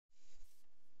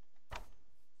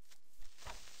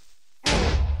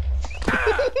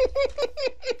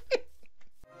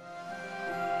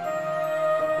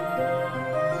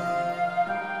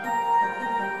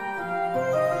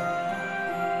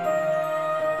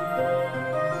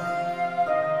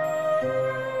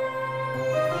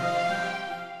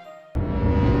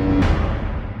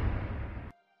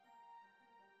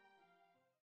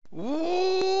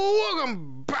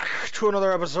Welcome back to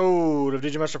another episode of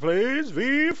Digimazter Plays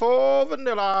V4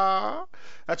 Vanilla.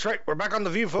 That's right, we're back on the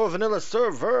V4 Vanilla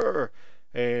server,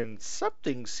 and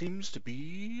something seems to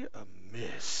be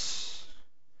amiss.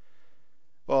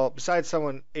 Well, besides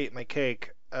someone ate my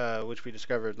cake, which we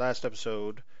discovered last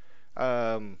episode,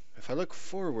 if I look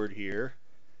forward here,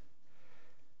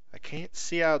 I can't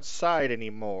see outside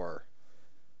anymore.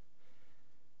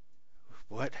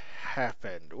 What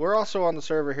happened? We're also on the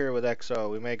server here with XO.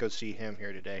 We may go see him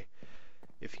here today,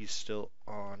 if he's still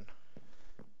on.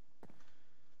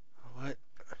 What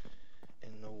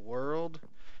in the world?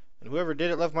 And whoever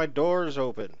did it left my doors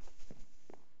open.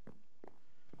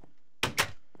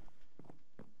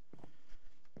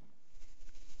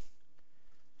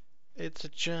 It's a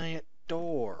giant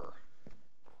door.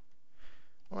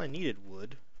 Well, I needed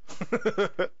wood.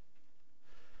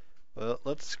 Well,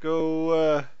 let's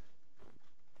go,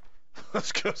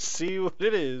 let's go see what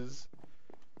it is.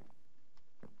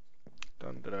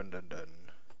 Dun dun dun dun dun.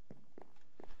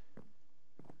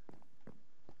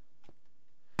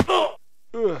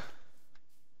 Ugh.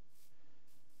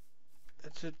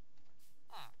 It's a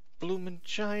bloomin'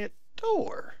 giant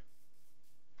door.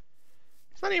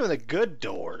 It's not even the good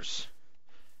doors.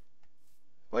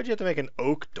 Why'd you have to make an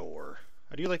oak door?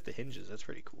 I do like the hinges. That's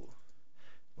pretty cool.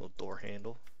 Little door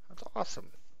handle. That's awesome.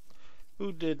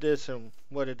 Who did this and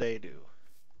what did they do?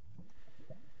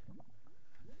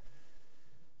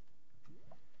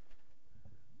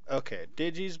 Okay,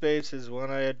 Digi's base is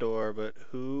one I adore, but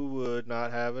who would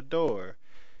not have a door?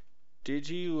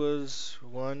 Digi was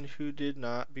one who did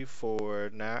not before.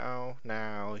 Now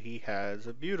he has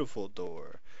a beautiful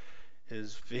door.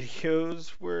 His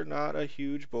videos were not a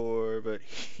huge bore, but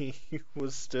he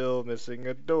was still missing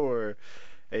a door.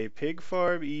 A pig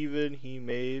farm even he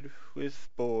made with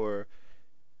boar.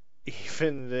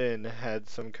 Even then had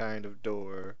some kind of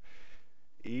door.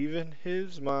 Even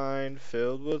his mind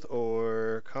filled with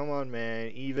ore. Come on, man,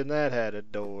 even that had a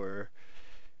door.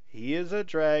 He is a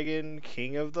dragon,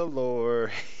 king of the lore.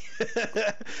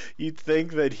 You'd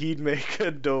think that he'd make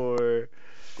a door.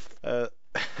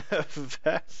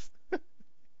 Vast.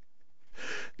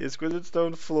 The exquisite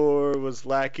stone floor was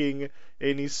lacking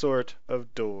any sort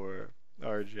of door.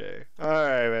 RJ.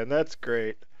 Alright, man, that's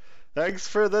great. Thanks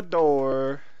for the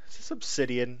door. Is this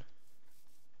obsidian?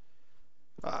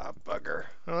 Ah, bugger.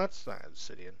 Oh, that's not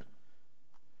obsidian.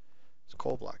 It's a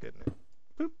coal block, isn't it?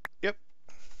 Boop. Yep.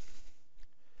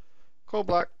 Coal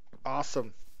block.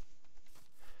 Awesome.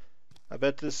 I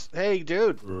bet this... Hey,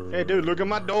 dude. Hey, dude, look at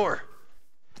my door.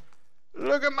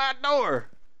 Look at my door.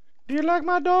 Do you like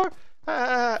my door?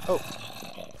 Oh.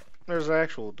 There's an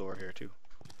actual door here, too.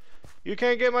 You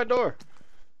can't get my door.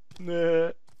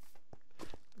 Nah.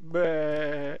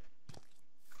 Bah.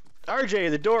 RJ,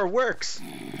 the door works.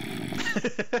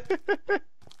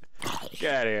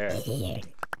 Get out of here.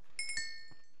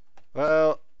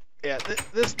 Well, yeah,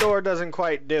 this door doesn't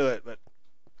quite do it, but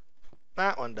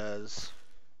that one does.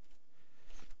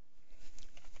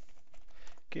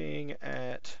 Looking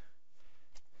at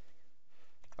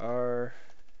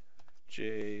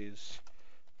RJ's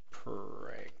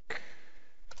prank.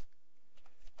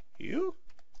 You?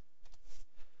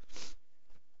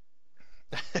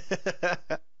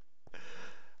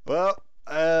 Well,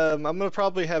 I'm gonna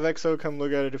probably have XO come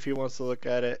look at it if he wants to look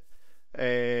at it,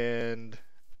 and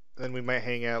then we might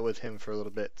hang out with him for a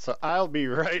little bit. So I'll be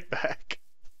right back.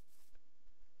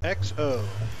 XO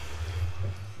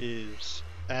is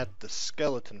at the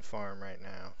skeleton farm right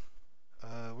now.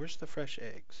 Where's the fresh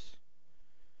eggs?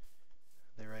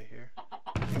 They're right here.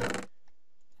 Let's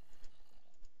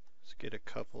get a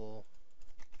couple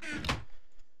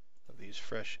of these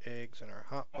fresh eggs in our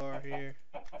hotbar here.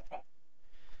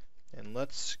 And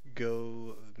let's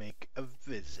go make a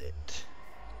visit.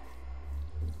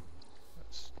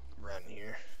 Let's run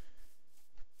here.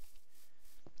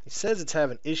 He says it's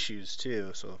having issues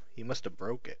too, so he must have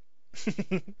broke it.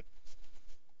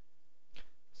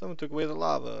 Someone took away the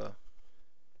lava.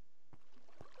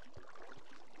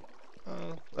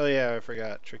 Oh yeah, I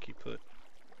forgot. Tricky put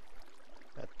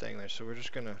that thing there. So we're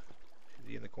just gonna... Is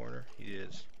he in the corner? He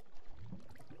is.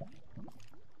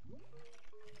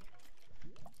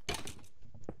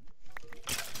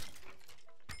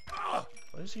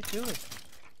 What is he doing?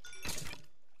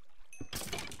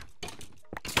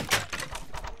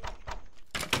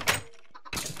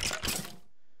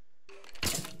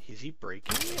 Is he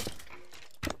breaking it?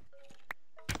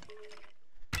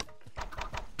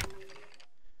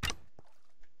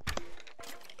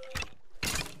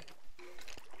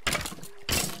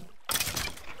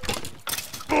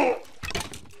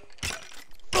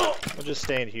 I'll just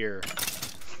stand here.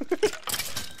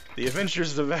 The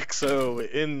Adventures of Exo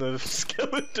in the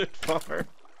skeleton farm.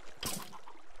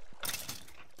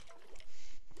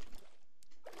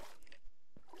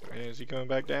 Is he coming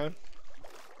back down?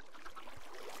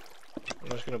 I'm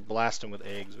just gonna blast him with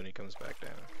eggs when he comes back down.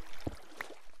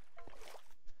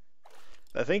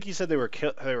 I think he said they were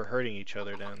hurting each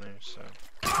other down there, so.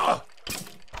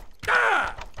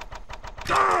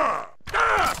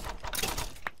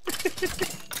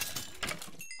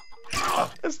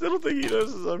 This little thing he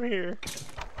knows is I'm here.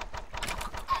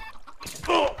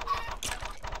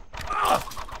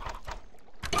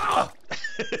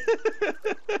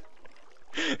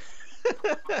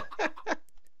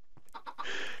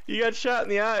 You got shot in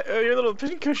the eye. Oh, your little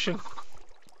pincushion.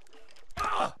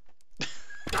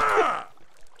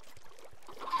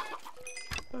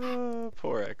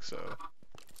 Poor Exo.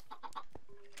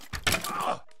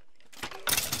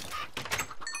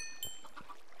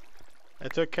 I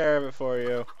took care of it for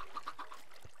you.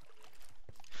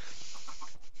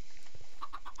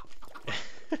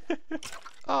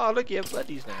 Oh, look, you have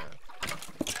buddies now.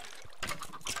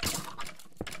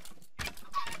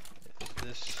 Is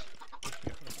this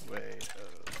a way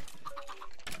of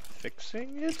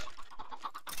fixing it?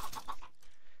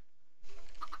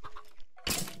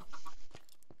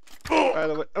 By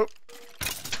the way, oh.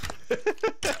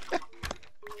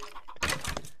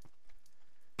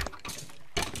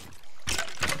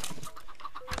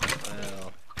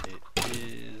 Well, it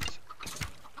is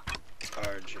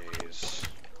RJ's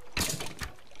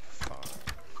farm.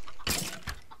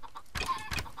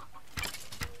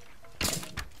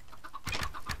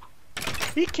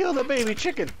 He killed a baby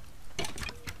chicken.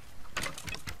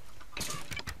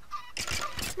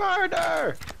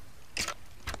 Murder!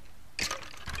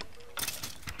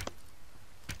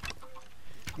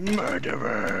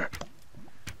 Murderer!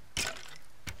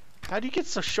 How do you get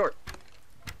so short?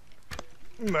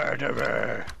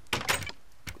 Murderer!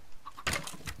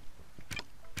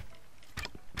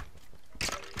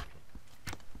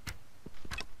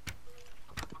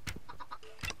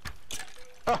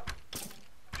 Oh.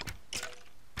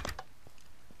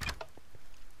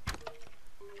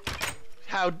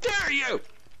 How dare you!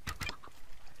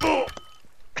 Oh.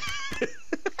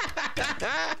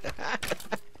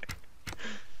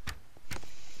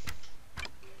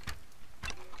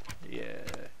 Yeah,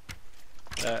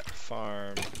 that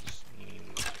farm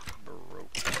seems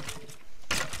broke.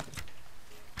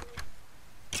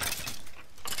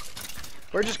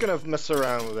 We're just gonna mess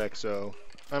around with Exo.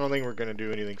 I don't think we're gonna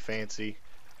do anything fancy.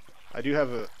 I do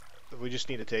have a. We just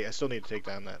need to take. I still need to take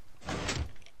down that.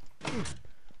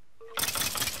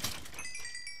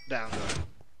 Down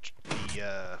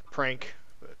the prank,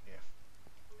 but yeah.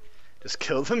 Just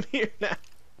kill them here now.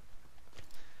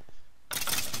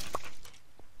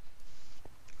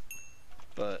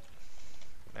 But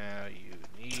now you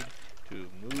need to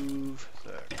move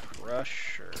the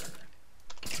crusher.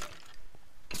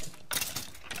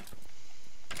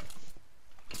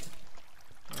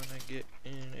 I'm gonna get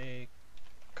in a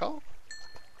call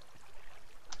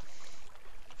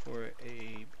for a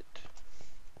bit.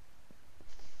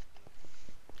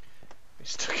 You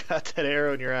still got that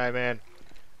arrow in your eye, man.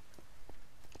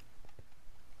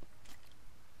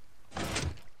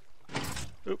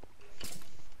 Oop.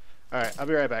 Alright, I'll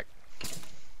be right back.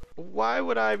 Why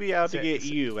would I be out to get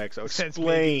you, Exo? Since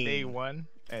Explain. day one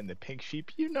and the pink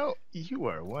sheep, you know, you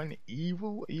are one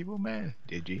evil man,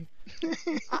 Digi.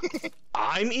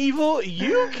 I'm evil?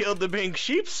 You killed the pink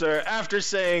sheep, sir, after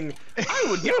saying, I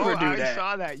would never do that. I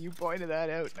saw that. You pointed that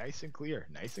out nice and clear for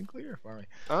me. Nice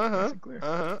and clear.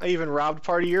 I even robbed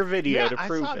part of your video to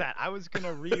prove it. I saw that. I was going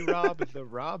to re-rob the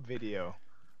Rob video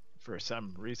for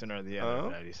some reason or the other,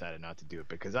 but I decided not to do it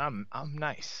because I'm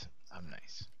nice. I'm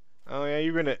nice. Oh yeah,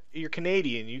 you're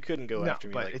Canadian. You couldn't go after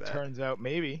me like that. But it turns out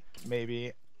maybe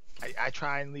I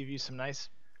try and leave you some nice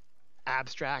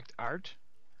abstract art,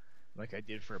 like I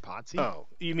did for Potsy. Oh,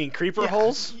 you mean creeper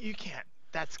holes? You can't.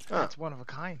 That's one of a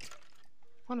kind.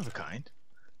 One of a kind.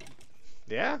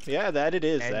 Yeah, that it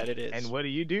is. And what do?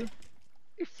 You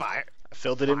fire. I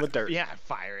filled it in with dirt. Yeah,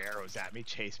 fire arrows at me,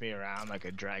 chase me around like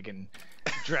a dragon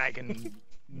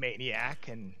maniac,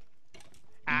 and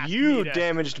you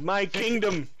damaged my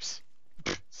kingdom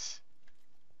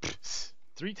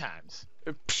 3 times.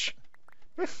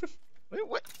 Wait,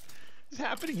 what is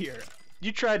happening here?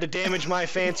 You tried to damage my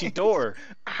fancy door.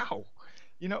 Ow!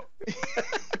 You know.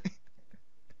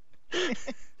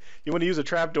 You want to use a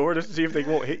trap door to see if they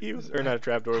won't hit you, or not a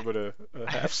trap door, but a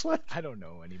half slap? I don't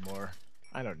know anymore.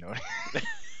 I don't know.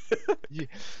 you,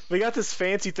 We got this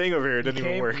fancy thing over here. It you doesn't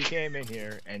even work. You came in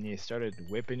here and you started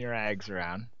whipping your ags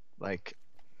around like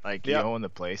you Yep. own the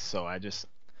place. So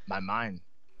my mind.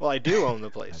 Well, I do own the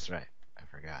place. That's right. I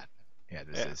forgot. Yeah,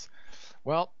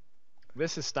 Yeah.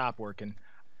 this has stopped working.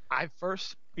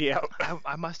 Yeah.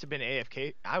 I must have been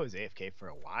AFK. I was AFK for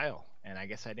a while, and I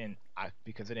guess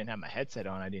because I didn't have my headset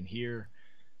on, I didn't hear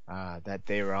that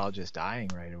they were all just dying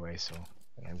right away. So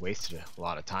I wasted a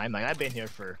lot of time. Like I've been here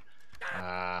for,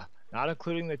 not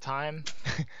including the time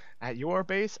at your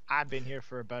base, I've been here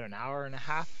for about an hour and a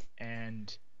half,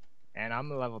 and I'm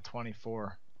level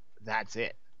 24. That's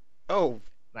it. Oh,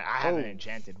 Like I haven't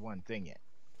enchanted one thing yet.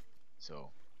 So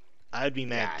I'd be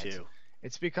mad too.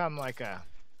 it's become like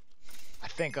I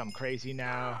think I'm crazy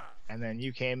now, and then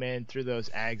you came in, threw those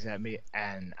ags at me,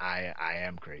 and I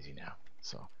am crazy now.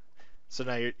 So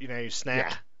now you're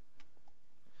snapped. Yeah.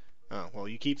 Oh well,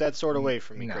 you keep that sword away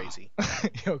from me, No. crazy.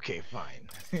 Okay, fine.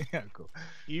 Yeah, cool.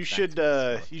 You should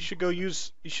go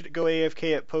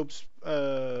AFK at Pope's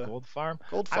Gold farm.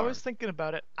 Gold farm. I was thinking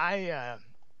about it. I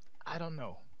don't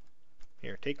know.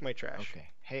 Here, take my trash. Okay.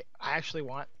 Hey, I actually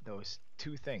want those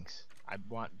two things. I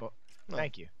want both. No.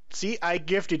 Thank you. See, I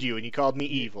gifted you, and you called me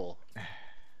evil.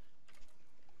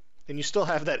 And you still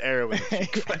have that arrow in your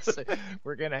cheek.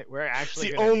 We're actually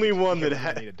It's the only one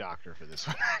that need a doctor for this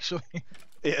one, actually.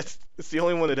 Yeah, it's the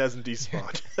only one that hasn't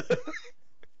despawned.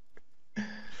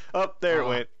 Oh, there it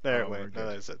went. There it went. Now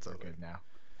that I said We're something. good now.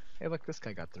 Hey, look, this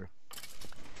guy got through.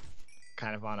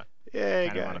 Kind of on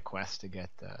a quest to get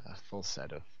a full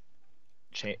set of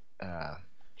chain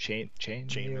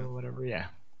mail. whatever. Yeah,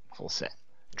 full set.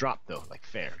 Drop though, like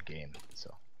fair game.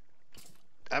 So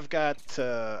I've got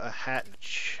a hat and a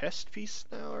chest piece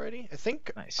now already. I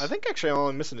think. Nice. I think actually all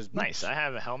I'm missing is boots. nice. I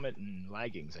have a helmet and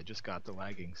leggings. I just got the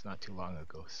leggings not too long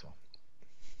ago. So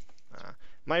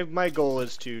My goal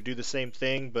is to do the same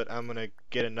thing, but I'm gonna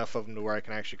get enough of them to where I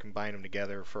can actually combine them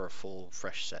together for a full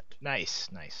fresh set. nice.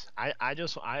 I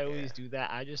always do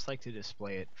that. I just like to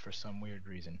display it for some weird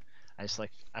reason. I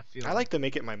like to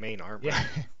make it my main armor. Yeah,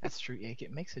 that's true. It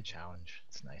makes a challenge.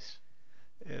 It's nice.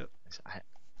 Yeah. I,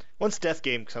 Once Death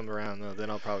Game comes around, though,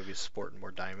 then I'll probably be sporting more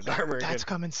diamond armor again. That's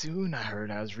coming soon. I heard.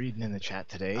 I was reading in the chat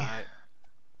today.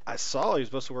 I saw he was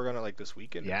supposed to work on it like this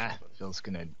weekend. Yeah, Phil's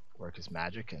gonna work his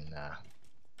magic and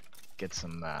get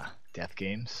some death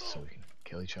games so we can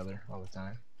kill each other all the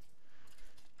time.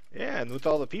 Yeah, and with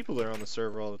all the people that are on the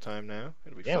server all the time now,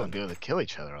 it'll be Yeah, fun. we'll be able to kill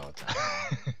each other all the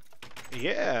time.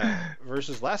 Yeah,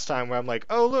 versus last time where I'm like,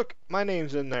 oh look, my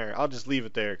name's in there. I'll just leave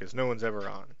it there because no one's ever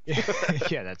on.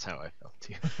 Yeah, that's how I felt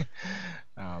too.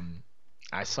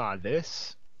 I saw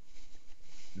this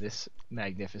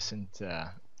magnificent.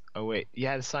 Oh wait,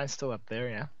 yeah, the sign's still up there.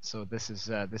 Yeah, so this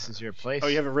is your place. Oh,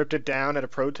 you haven't ripped it down at a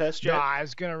protest yet? No, I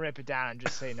was gonna rip it down and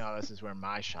just say no, this is where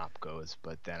my shop goes.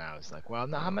 But then I was like, well,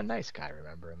 no, I'm a nice guy.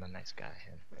 Remember, I'm a nice guy.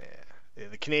 And, Yeah,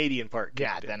 the Canadian part.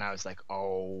 yeah, kicked in. then I was like,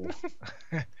 oh.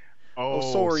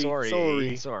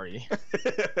 Sorry.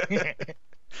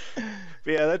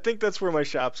 But yeah, I think that's where my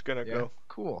shop's gonna go.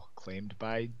 Cool. Claimed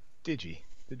by Digi,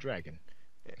 the dragon.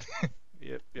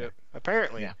 Yep.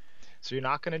 Apparently. Yeah. So you're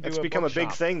not gonna do It's a become a big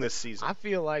bookshop. thing this season. I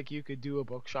feel like you could do a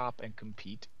bookshop and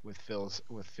compete with Phil.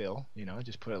 You know,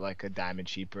 just put it like a diamond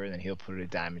cheaper, and then he'll put it a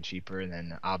diamond cheaper, and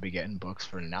then I'll be getting books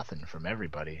for nothing from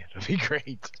everybody. It'll be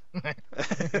great.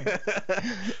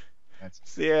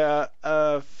 Yeah,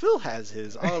 Phil has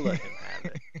his. I'll let him have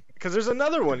it. Because there's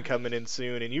another one coming in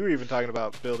soon, and you were even talking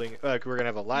about building. Like we're gonna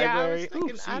have a library. Yeah, I was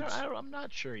thinking, I'm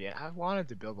not sure yet. I wanted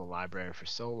to build a library for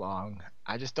so long.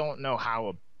 I just don't know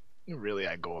how really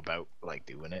I go about like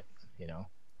doing it. You know,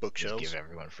 Bookshelves. Just give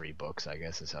everyone free books. I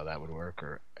guess is how that would work,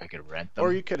 or I could rent them.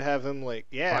 Or you could have him like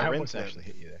I rent almost them. actually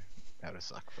hit you there. That would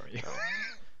suck for you.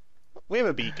 We have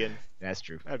a beacon. That's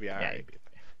true. That'd be alright. you'd be okay.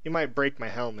 You might break my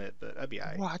helmet, but that'd be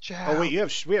alright. Watch out. Oh wait,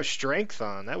 we have strength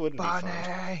on. That wouldn't be fun.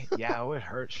 Yeah, it would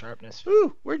hurt sharpness.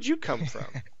 Ooh, where'd you come from?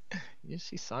 He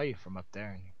saw you from up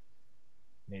there and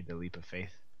made the leap of faith.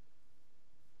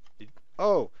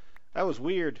 Oh, that was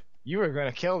weird. You were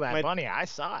gonna kill that bunny. I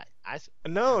saw it.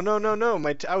 No.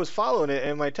 I was following it,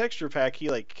 and my texture pack, he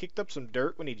like kicked up some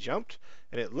dirt when he jumped,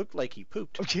 and it looked like he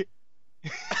pooped. Okay.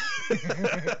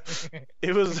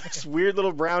 It was this weird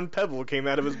little brown pebble came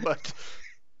out of his butt.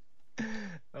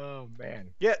 Oh man.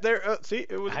 Yeah, there. See,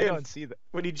 it was. I don't see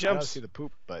when he I jumps. don't see the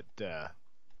poop, but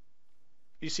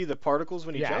You see the particles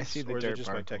when he jumps. I see the or is dirt it just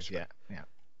particles. my texture?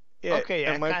 Yeah. Okay,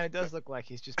 yeah, and it kind of does look like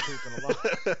he's just pooping a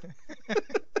lot.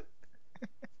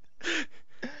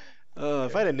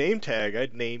 If I had a name tag,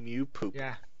 I'd name you Poop.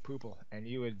 Yeah, Poople, and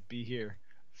you would be here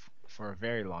for a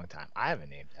very long time. I have a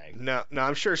name tag. No, no,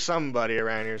 I'm sure somebody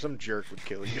around here, some jerk would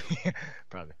kill you.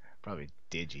 probably, probably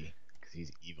Digi, because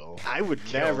he's evil. I would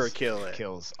never kill it.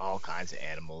 Kills all kinds of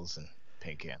animals and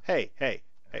pink ants. Hey, hey, hey.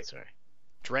 That's right.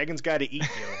 Dragons got to eat,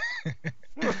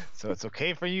 yo. So it's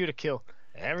okay for you to kill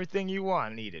everything you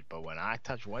want and eat it, but when I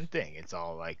touch one thing, it's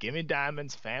all like, give me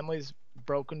diamonds, family's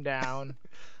broken down,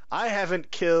 I haven't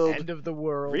killed end of the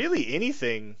world. really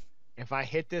anything. If I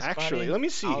hit this Actually, bunny, let me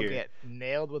see I'll here. get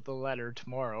nailed with a letter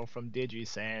tomorrow from Digi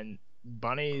saying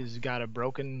Bunny's got a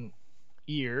broken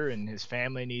ear and his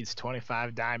family needs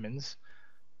 25 diamonds.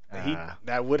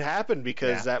 That would happen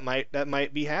because yeah. that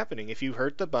might be happening. If you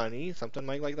hurt the bunny, something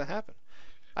might like that happen.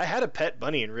 I had a pet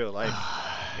bunny in real life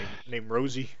named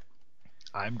Rosie.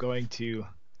 I'm going to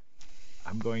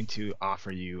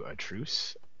offer you a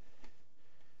truce.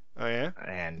 Oh yeah?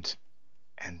 And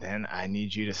then I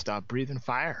need you to stop breathing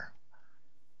fire.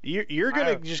 You're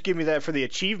gonna just give me that for the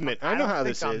achievement. I know how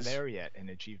this is. I'm there yet in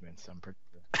achievements. I'm pretty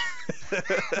good.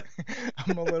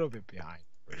 I'm a little bit behind.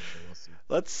 Sure. We'll see.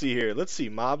 Let's see here. Let's see.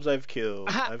 Mobs I've killed.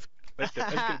 I've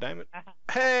got a diamond.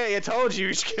 Hey, I told you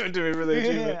just give it to me for the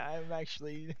achievement. I'm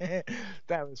actually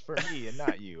that was for me and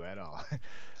not you at all.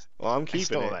 Well, I'm keeping I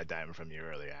stole it. that diamond from you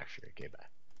earlier, actually. Okay, bye.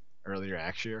 Earlier,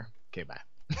 actually. Okay, bye.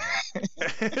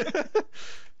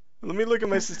 Let me look at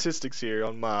my statistics here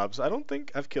on mobs. I don't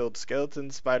think I've killed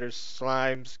skeletons, spiders,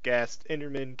 slimes, ghast,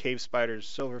 endermen, cave spiders,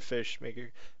 silverfish,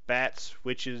 maker, bats,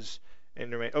 witches,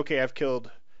 enderman. Okay, I've killed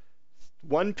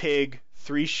 1 pig,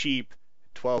 3 sheep,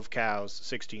 12 cows,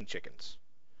 16 chickens.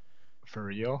 For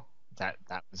real? That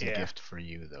was a gift for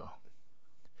you, though.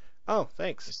 Oh,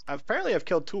 thanks. Apparently I've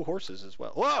killed 2 horses as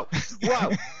well. Whoa!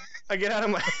 Whoa! I get out of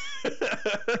my...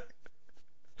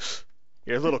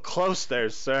 You're a little close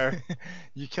there, sir.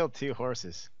 You killed 2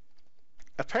 horses.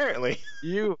 Apparently.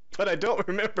 But I don't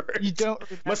remember. You don't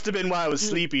remember. Must have been while I was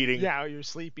sleep eating. Yeah, you're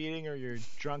sleep eating or you're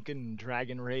drunken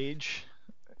dragon rage.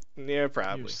 Yeah,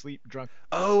 probably. You're sleep drunk.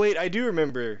 Oh, wait, I do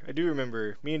remember.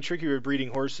 Me and Tricky were breeding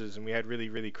horses, and we had really,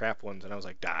 really crap ones, and I was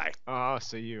like, die. Oh,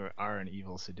 so you are an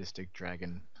evil, sadistic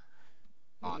dragon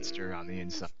monster on the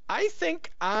inside. I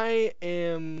think I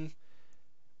am...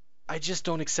 I just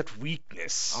don't accept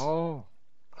weakness. Oh.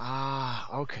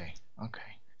 Okay.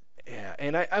 Yeah,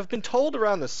 and I've been told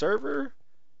around the server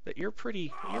that you're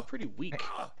pretty weak.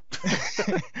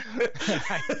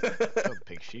 I killed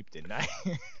pig sheep, didn't I?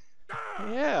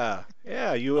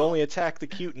 Yeah, you only attack the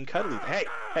cute and cuddly. Hey,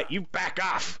 you back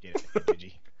off! Get it,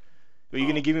 Digi. Are you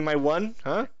gonna give me my 1?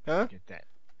 Huh? Get that.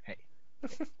 Hey.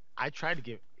 I tried to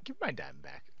give my diamond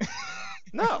back.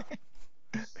 No.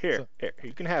 Here,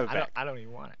 you can have it back. I don't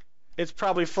even want it. It's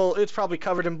probably full. It's probably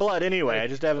covered in blood anyway. I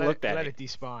just haven't looked at it. Let it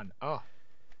despawn. Oh.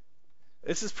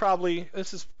 This is.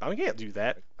 I can't do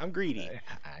that. I'm greedy.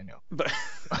 I know. But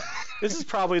this is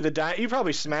probably you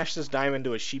probably smashed this diamond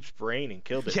into a sheep's brain and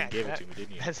killed it and gave it to me,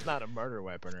 didn't you? That's not a murder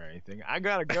weapon or anything. I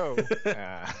gotta go.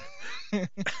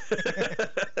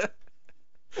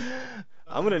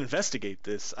 I'm gonna investigate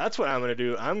this. That's what I'm gonna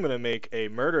do. I'm gonna make a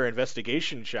murder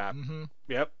investigation shop. Mm-hmm.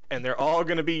 Yep, and they're all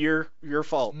gonna be your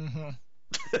fault. Mm-hmm.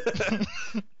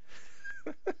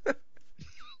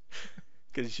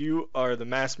 Because you are the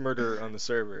mass murderer on the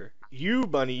server. You,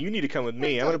 Bunny, you need to come with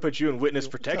me. I'm gonna put you in witness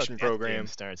protection program.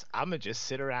 I'm gonna just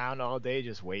sit around all day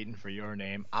just waiting for your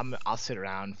name. I'll sit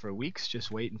around for weeks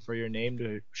just waiting for your name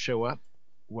to show up.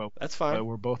 Well, that's fine. While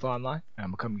we're both online. I'm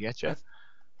gonna come get you.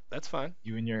 That's fine.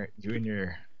 You and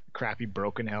your crappy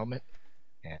broken helmet.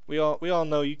 Yeah. We all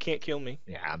know you can't kill me.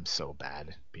 Yeah, I'm so bad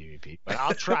at PvP, but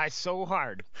I'll try so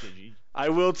hard, Digi. I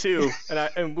will too,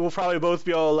 and we'll probably both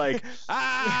be all like,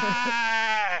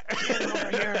 ah! Get over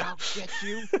here, I'll get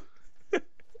you.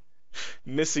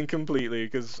 Missing completely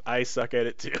because I suck at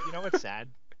it too. You know what's sad?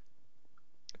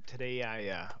 Today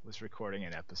I was recording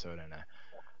an episode and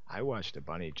I watched a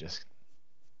bunny just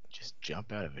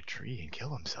jump out of a tree and kill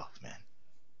himself, man.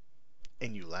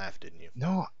 And you laughed, didn't you?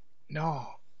 No,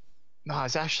 I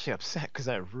was actually upset because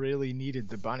I really needed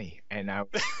the bunny, and That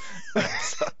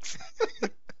sucks.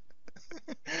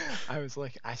 I was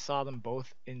like, I saw them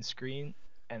both in screen,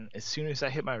 and as soon as I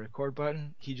hit my record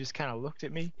button, he just kind of looked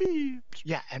at me.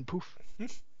 Yeah, and poof.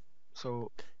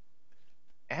 So,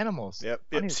 animals. Yep.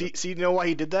 See, you know why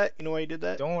he did that?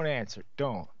 Don't answer.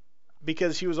 Don't.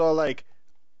 Because he was all like,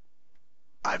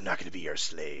 I'm not going to be your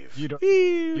slave. You don't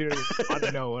want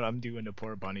to know what I'm doing to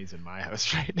poor bunnies in my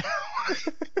house right now.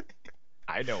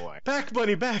 I know why. Back,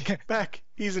 bunny, back.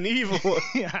 He's an evil one.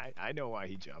 Yeah, I know why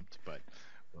he jumped, but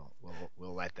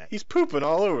we'll let that. He's pooping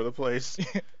all over the place.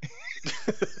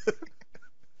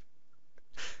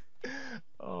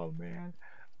 Oh man.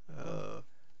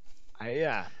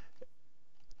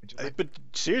 But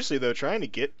seriously though, trying to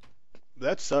get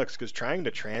that sucks because trying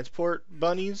to transport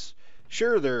bunnies,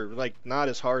 sure they're like not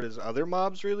as hard as other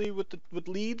mobs really with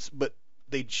leads, but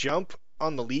they jump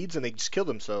on the leads and they just kill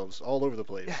themselves all over the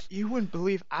place. Yeah, you wouldn't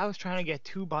believe I was trying to get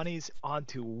 2 bunnies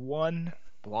onto one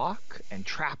block and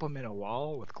trap them in a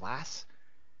wall with glass,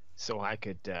 so I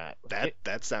could. That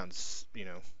sounds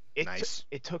nice.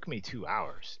 It took me 2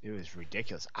 hours. It was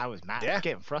ridiculous. I was mad. I Yeah. was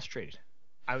getting frustrated.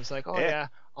 I was like, oh Yeah. yeah,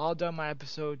 all done my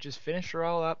episode. Just finish her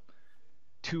all up.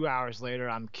 2 hours later,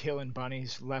 I'm killing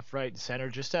bunnies left, right, and center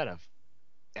just out of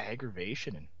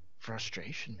aggravation and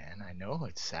frustration, man. I know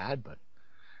it's sad, but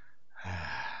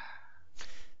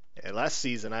Yeah, last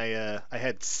season I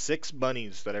had 6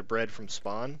 bunnies that I bred from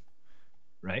spawn.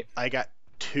 right I got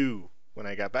 2 when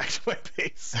I got back to my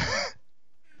base.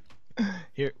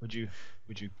 here. Would you?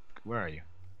 Where are you?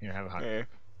 Here, have a hug. Yeah.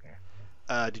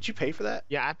 Here. Did you pay for that?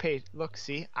 Yeah, I paid. Look,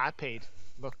 see, I paid.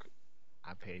 Look,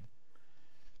 I paid.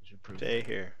 Should prove Stay it.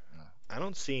 here. I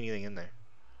don't see anything in there.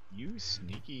 You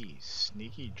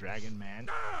sneaky dragon man.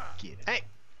 Get it. Hey.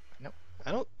 Nope.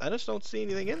 I just don't see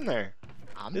anything in there.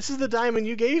 I'm This is the diamond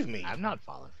you gave me. I'm not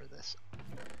falling for this.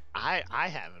 I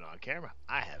have it on camera.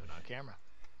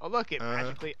 Oh look, it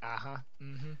magically.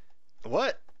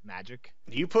 What? Magic.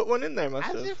 You put one in there, must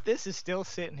As have. if this is still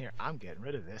sitting here. I'm getting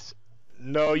rid of this.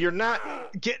 No, you're not.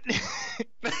 Get.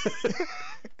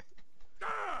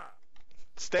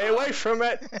 Stay away from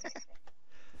it.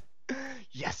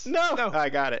 Yes. No. I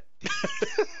got it.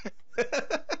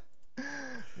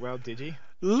 Well, Digi.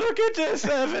 Look at this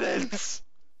evidence.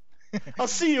 I'll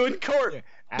see you in court.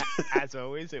 As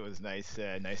always, it was nice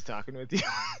talking with you.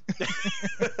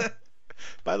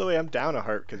 By the way, I'm down a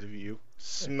heart because of you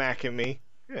smacking me.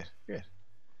 Good.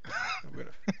 I'm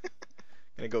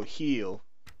gonna go heal.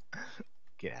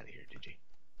 Get out of here, Digi.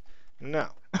 No,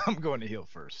 I'm going to heal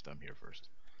first. I'm here first.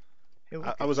 Hey,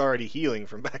 look, I was already healing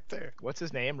from back there. What's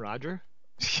his name? Roger?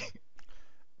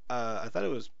 I thought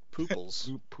it was Pooples.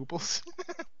 Pooples?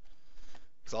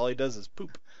 Because all he does is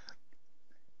poop.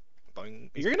 Boing.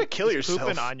 You're gonna kill yourself.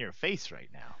 Pooping on your face right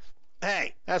now.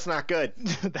 Hey, that's not good.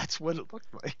 That's what it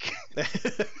looked like.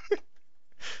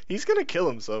 He's gonna kill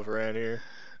himself around here.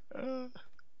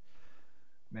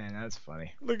 Man, that's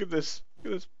funny. Look at this.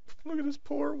 Look at this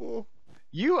poor wolf.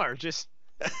 You are just.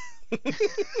 You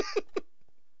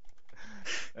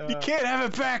can't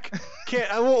have it back.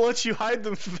 I won't let you hide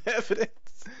the evidence.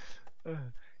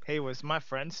 Hey, was my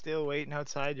friend still waiting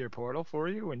outside your portal for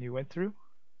you when you went through?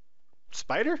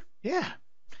 Spider? Yeah.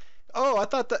 Oh, I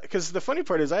thought that because the funny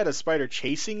part is I had a spider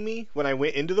chasing me when I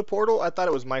went into the portal. I thought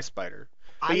it was my spider.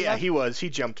 But yeah, he was. He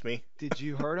jumped me. Did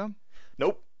you hurt him?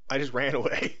 Nope. I just ran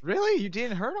away. Really? You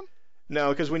didn't hurt him? No,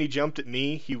 because when he jumped at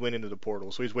me, he went into the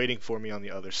portal, so he's waiting for me on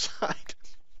the other side.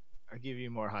 I'll give you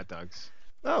more hot dogs.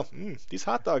 Oh, these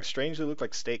hot dogs strangely look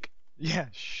like steak. Yeah,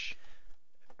 shh.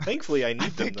 Thankfully, I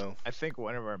need them, though. I think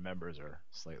one of our members are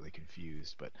slightly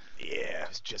confused, but... Yeah.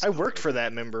 Just I worked for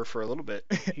that member for a little bit.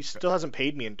 He still hasn't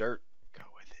paid me in dirt. Go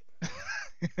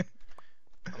with it.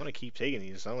 I'm going to keep taking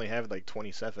these. I only have like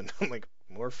 27. I'm like,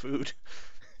 more food.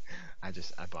 I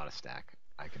bought a stack.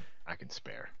 I can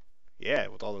spare. Yeah,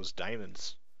 with all those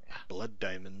diamonds. Yeah. Blood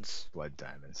diamonds. Blood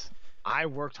diamonds. I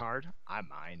worked hard. I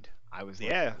mined. I was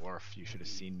like a dwarf. You should have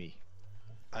seen me.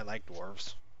 I like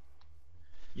dwarves.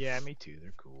 Yeah, me too.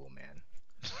 They're cool, man.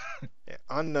 Yeah,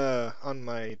 on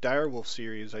my Direwolf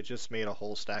series, I just made a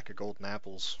whole stack of golden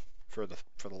apples for the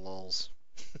lulz.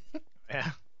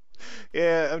 Yeah.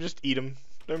 Yeah, I'll just eat them.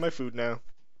 They're my food now.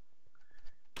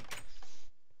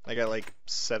 I got like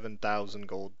 7,000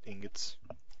 gold ingots.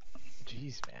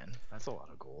 Jeez, man, that's a lot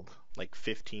of gold. Like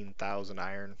 15,000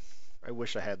 iron. I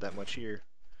wish I had that much here.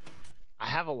 I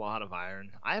have a lot of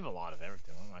iron. I have a lot of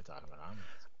everything. What am I talking about?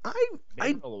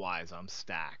 Mineral-wise, I'm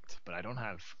stacked, but I don't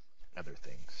have other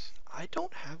things. I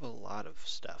don't have a lot of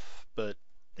stuff, but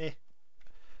I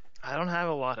don't have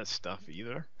a lot of stuff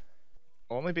either.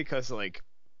 Only because, like,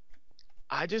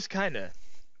 I just kind of...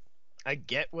 I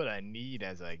get what I need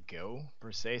as I go,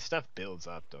 per se. Stuff builds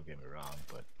up, don't get me wrong,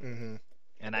 but...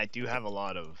 And I do have a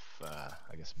lot of,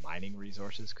 I guess, mining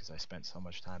resources, because I spent so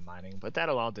much time mining, but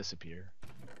that'll all disappear.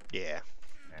 Yeah.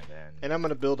 And I'm going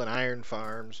to build an iron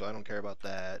farm, so I don't care about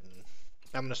that. And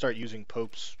I'm going to start using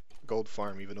Pope's gold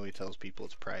farm, even though he tells people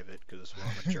it's private, because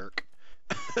I'm a jerk.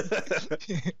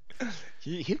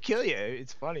 He'll kill you.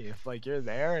 It's funny. If, like, you're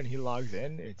there and he logs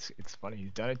in, it's funny.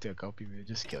 He's done it to a couple people. He'll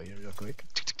just kill you real quick.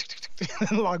 And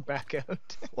then log back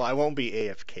out. Well, I won't be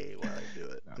AFK while I do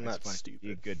it. No, I'm not funny. stupid.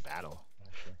 Be a good battle.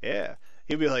 Yeah.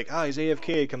 He'll be like, oh, he's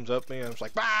AFK. Comes up to me, and I'm just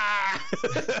like, bah!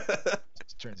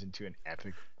 Just turns into an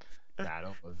epic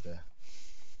battle of the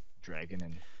dragon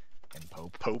and and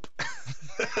Pope. Pope.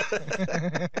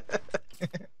 Pope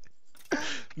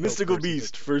Mystical versus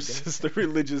beast a versus the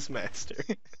religious master.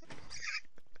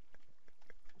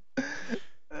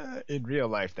 In real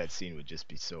life, that scene would just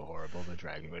be so horrible. The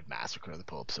dragon would massacre the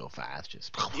Pope so fast.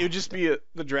 Just It would just be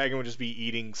the dragon would just be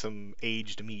eating some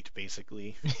aged meat,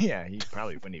 basically. yeah, he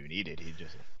probably wouldn't even eat it. He'd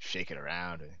just shake it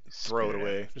around and Throw it spit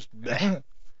away. Just out.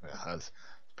 That's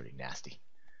pretty nasty.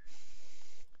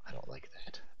 I don't like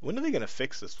that. When are they gonna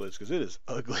fix this place? Because it is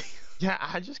ugly. Yeah,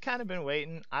 I just kind of been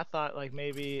waiting. I thought like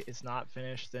maybe it's not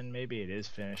finished, then maybe it is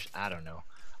finished. I don't know.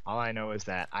 All I know is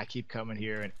that I keep coming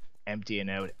here and emptying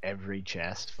out every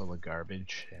chest full of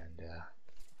garbage, and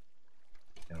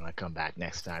when I come back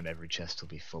next time, every chest will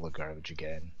be full of garbage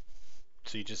again.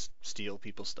 So you just steal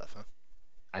people's stuff, huh?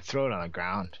 I throw it on the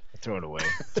ground. I throw it away.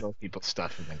 Throw people's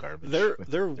stuff in the garbage.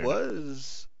 There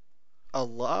was a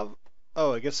lava.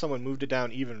 Oh, I guess someone moved it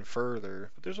down even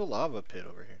further. But there's a lava pit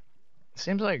over here.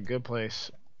 Seems like a good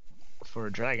place for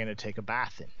a dragon to take a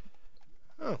bath in.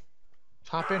 Oh.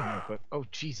 Hop in real quick. Oh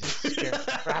Jesus! Scared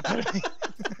the crap out of me.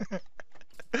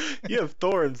 You have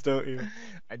thorns, don't you?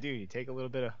 I do. You take a little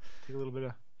bit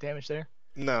of damage there.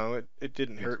 No, it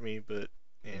didn't hurt me, but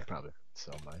Yeah. yeah. Probably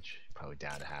so much. Probably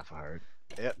down to half a heart.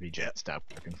 Yep. Regen Yep.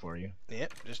 stopped working for you.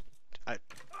 Yep. Just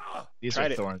These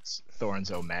tried are it.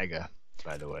 Thorns Omega,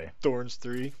 by the way. Thorns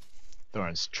 3.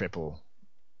 Thorns triple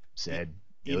Zed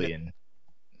You kn- billion.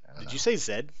 I don't Did know. you say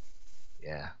Zed?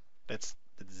 Yeah, That's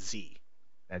Z.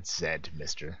 that's Zed,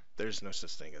 mister. There's no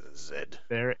such thing as a Z.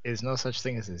 There is no such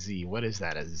thing as a Z. What is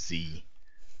that? A Z?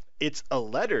 It's a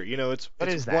letter. You know, it's What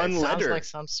it's is that? one It sounds letter, like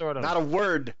some sort of not a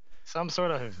word.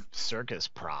 circus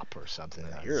prop or something.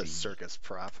 You're a Z. circus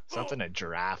prop. Something a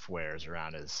giraffe wears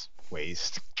around his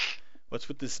waist. What's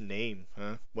with this name,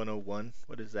 huh? 101?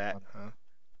 What is that, huh?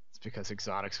 It's because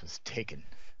Exotics was taken.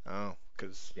 Oh,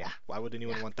 because Yeah. why would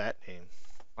anyone Yeah. want that name?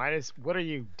 What are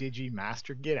you,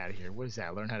 Digimaster? Get out of here. What is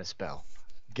that? Learn how to spell.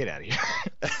 Get out of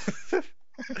here.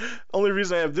 Only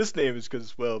reason I have this name is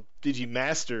because, well,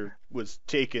 Digimaster was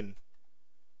taken.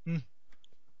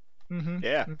 Mm-hmm.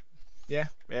 Yeah. Yeah.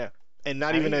 Yeah. And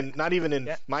not I even mean, in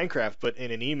yeah. Minecraft, but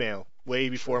in an email way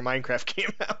before Minecraft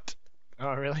came out.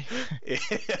 Oh, really?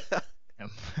 Yeah. Um,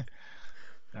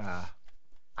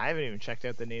 I haven't even checked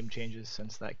out the name changes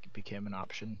since that became an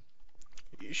option.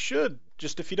 You should.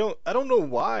 Just if you don't, I don't know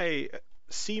why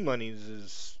C Monies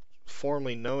is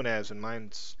formally known as, and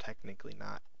mine's technically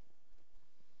not.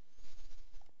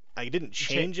 I didn't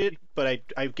change it, but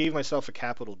I gave myself a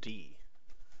capital D.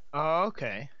 Oh,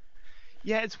 okay.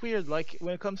 Yeah, it's weird. Like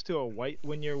when it comes to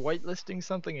when you're whitelisting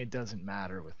something, it doesn't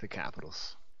matter with the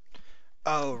capitals.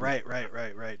 Oh, right.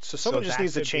 So someone just that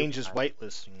needs to could be change his why.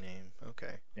 whitelisting name.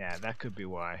 Okay. Yeah, that could be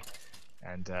why.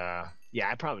 And yeah,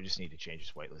 I probably just need to change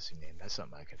his whitelisting name. That's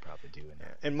something I could probably do in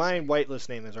there. And my whitelist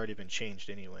name has already been changed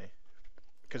anyway.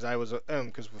 Because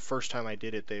because the first time I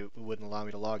did it, they wouldn't allow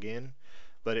me to log in,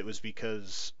 but it was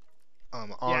because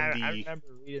on I the remember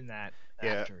reading that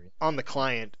Yeah. after. on the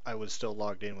client I was still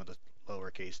logged in with a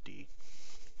lowercase d.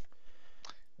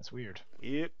 That's weird.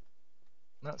 Yep.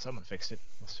 No, someone fixed it.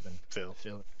 Must have been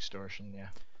Phil. extortion. Yeah.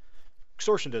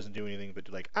 Extortion doesn't do anything but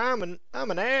like I'm an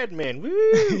admin.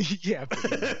 Woo! Yeah.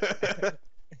 Pretty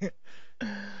much.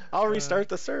 I'll restart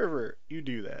the server. You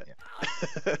do that.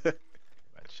 But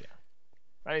yeah.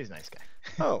 But he's a nice guy.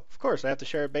 Oh, of course I have to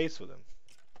share a base with him.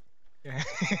 Yeah.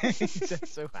 He's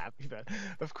so happy about it.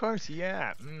 Of course,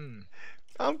 yeah.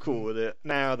 I'm cool with it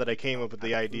now that I came up with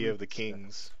the idea of the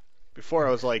kings. Before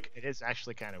I was like, It is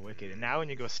actually kind of wicked. And now when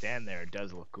you go stand there, it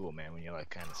does look cool, man. When you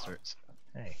like kind of search stuff.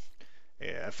 Hey.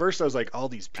 yeah. At first I was like, all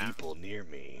these people near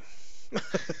me.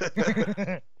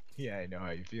 Yeah, I know how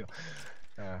you feel.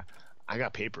 I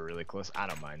got paper really close. I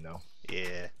don't mind though.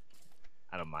 Yeah.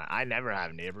 I don't mind. I never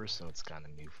have neighbors, so it's kind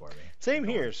of new for me. Same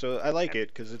here. So I like it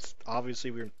because it's obviously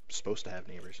we're supposed to have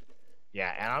neighbors.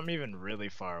 Yeah, and I'm even really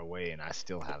far away, and I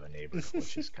still have a neighbor,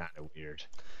 which is kind of weird.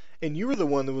 And you were the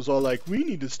one that was all like, we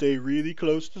need to stay really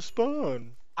close to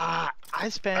spawn. I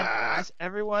spent. Ah.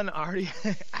 Everyone already.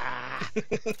 I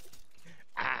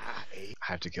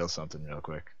have to kill something real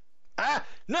quick. Ah!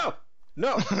 No!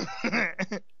 No!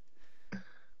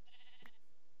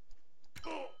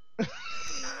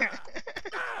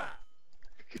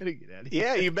 Gotta get out of here.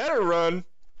 Yeah, you better run.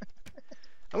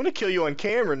 I'm gonna kill you on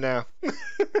camera now.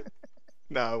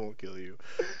 No, I won't kill you.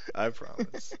 I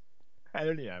promise. I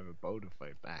don't even have a bow to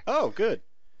fight back. Oh, good.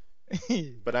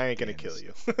 but I ain't gonna Damn kill this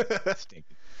you.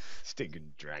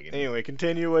 stinking dragon. Anyway,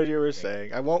 continue what you were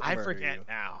saying. I won't I murder forget you.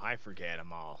 now. I forget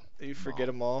them all. You I'm forget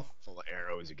all them all? full of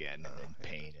arrows again, and then yeah.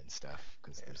 pain and stuff.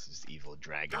 Because Yeah. there's this evil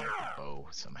dragon with a bow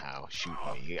somehow shooting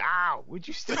me. Ow! Would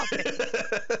you stop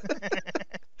it?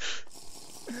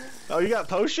 Oh, you got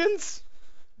potions?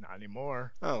 Not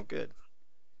anymore. Oh, good.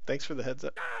 Thanks for the heads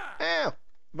up. Ow!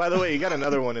 By the way, you got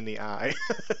another one in the eye.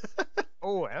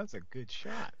 Oh, that was a good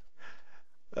shot.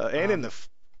 And in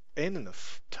the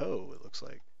toe, it looks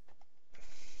like.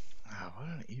 Oh, what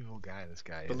an evil guy this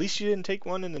guy is. But at least you didn't take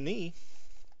one in the knee.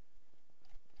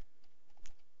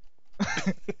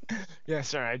 Yeah,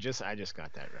 sorry. I just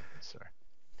got that reference. Sorry.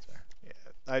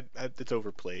 Yeah, it's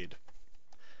overplayed.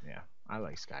 Yeah, I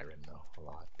like Skyrim though a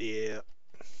lot. Yeah.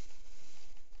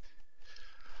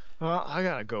 Well, I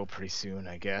gotta go pretty soon,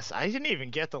 I guess. I didn't even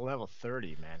get to level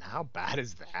 30, man. How bad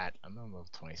is that? I'm on level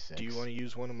 26. Do you want to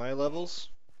use one of my levels?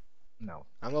 No.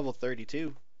 I'm level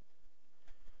 32.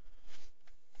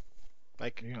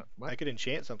 You know, I could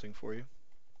enchant something for you.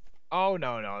 Oh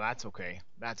no, that's okay.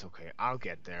 That's okay. I'll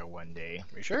get there one day.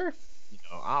 Are you sure? You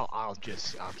know, I'll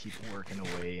keep working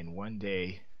away, and one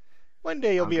day. One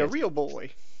day you'll be a real boy.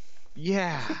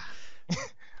 Yeah.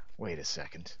 Wait a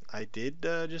second. I did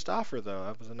just offer though.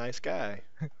 I was a nice guy.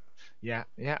 Yeah.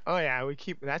 Oh yeah.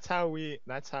 That's how we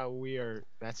are.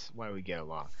 That's why we get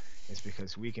along. It's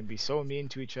because we can be so mean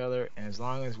to each other, and as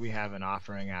long as we have an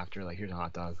offering after, like here's a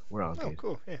hot dog, we're all good. Oh,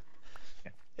 cool. Yeah.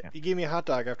 Yeah. You gave me a hot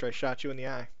dog after I shot you in the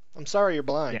eye. I'm sorry you're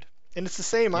blind. Yeah. And it's the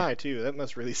same eye too. That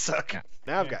must really suck. Yeah.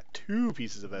 Now I've got 2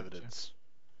 pieces of evidence.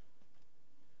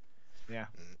 Yeah.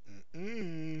 Yeah.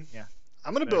 Yeah.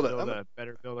 I'm gonna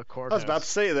Better build a I courthouse. was about to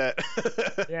say that.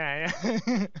 Yeah.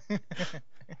 I'm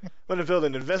gonna build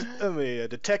a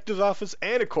detective's office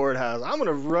and a courthouse. I'm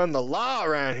gonna run the law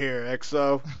around here,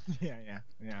 XO. Yeah.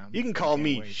 You can call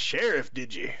me Sheriff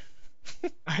Digi.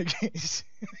 I guess.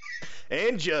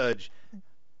 And Judge.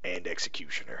 And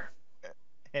Executioner.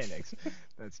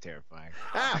 That's terrifying.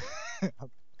 Ah!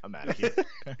 I'm out of here.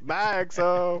 Bye,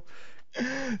 XO.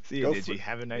 See you, Digi.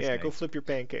 Have a nice night. Yeah, go flip your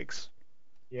pancakes.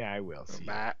 Yeah, I will. See you.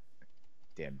 Bye.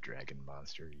 Damn dragon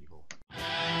monster evil.